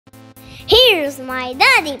Here's my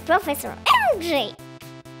daddy, Professor MJ.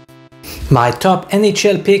 My top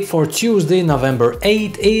NHL pick for Tuesday, November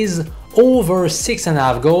 8th is over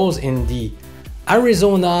 6.5 goals in the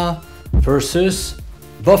Arizona versus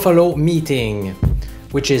Buffalo meeting,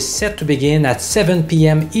 which is set to begin at 7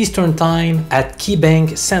 p.m. Eastern Time at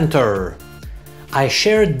KeyBank Center. I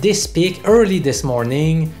shared this pick early this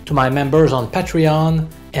morning to my members on Patreon,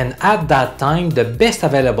 and at that time the best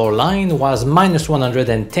available line was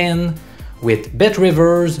 -110 with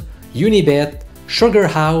BetRivers, Unibet, Sugar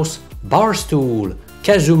House, Barstool,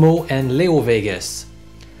 Kazumo, and Leo Vegas.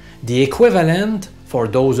 The equivalent, for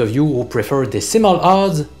those of you who prefer decimal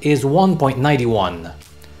odds, is 1.91.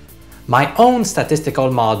 My own statistical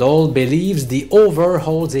model believes the over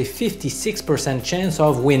holds a 56% chance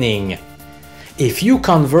of winning. If you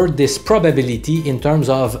convert this probability in terms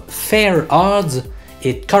of fair odds,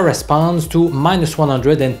 it corresponds to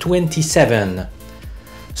 -127.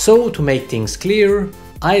 So, to make things clear,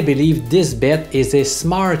 I believe this bet is a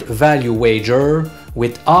smart value wager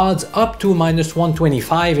with odds up to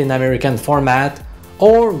 -125 in American format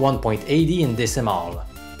or 1.80 in decimal.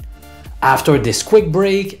 After this quick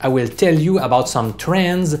break, I will tell you about some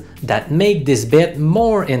trends that make this bet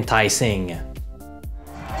more enticing.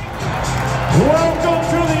 Welcome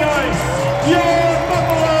to the ice, your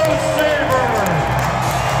Buffalo Sabres!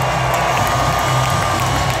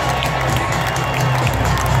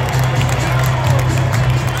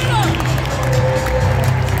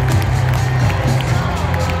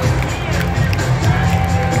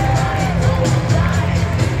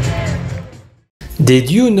 Did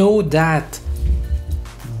you know that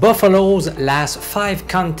Buffalo's last 5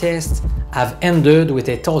 contests have ended with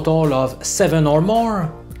a total of 7 or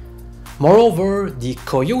more? Moreover, the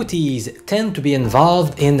Coyotes tend to be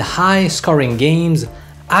involved in high-scoring games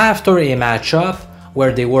after a matchup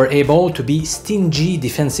where they were able to be stingy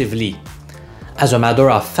defensively. As a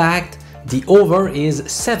matter of fact, the over is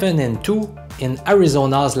 7-2 in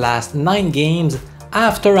Arizona's last 9 games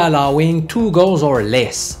after allowing 2 goals or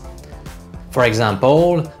less. For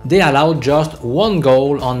example, they allowed just 1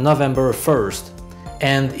 goal on November 1st,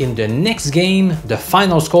 and in the next game, the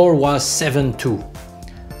final score was 7-2.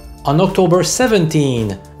 On October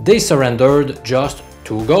 17, they surrendered just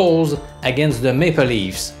 2 goals against the Maple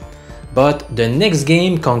Leafs, but the next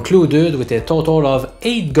game concluded with a total of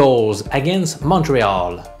 8 goals against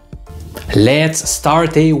Montreal. Let's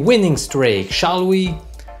start a winning streak, shall we?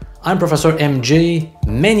 I'm Professor MJ,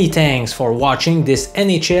 many thanks for watching this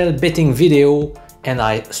NHL betting video, and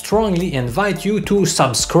I strongly invite you to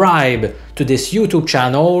subscribe to this YouTube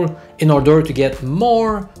channel in order to get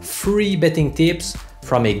more free betting tips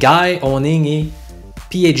from a guy owning a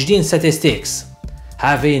PhD in statistics.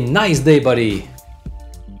 Have a nice day, buddy!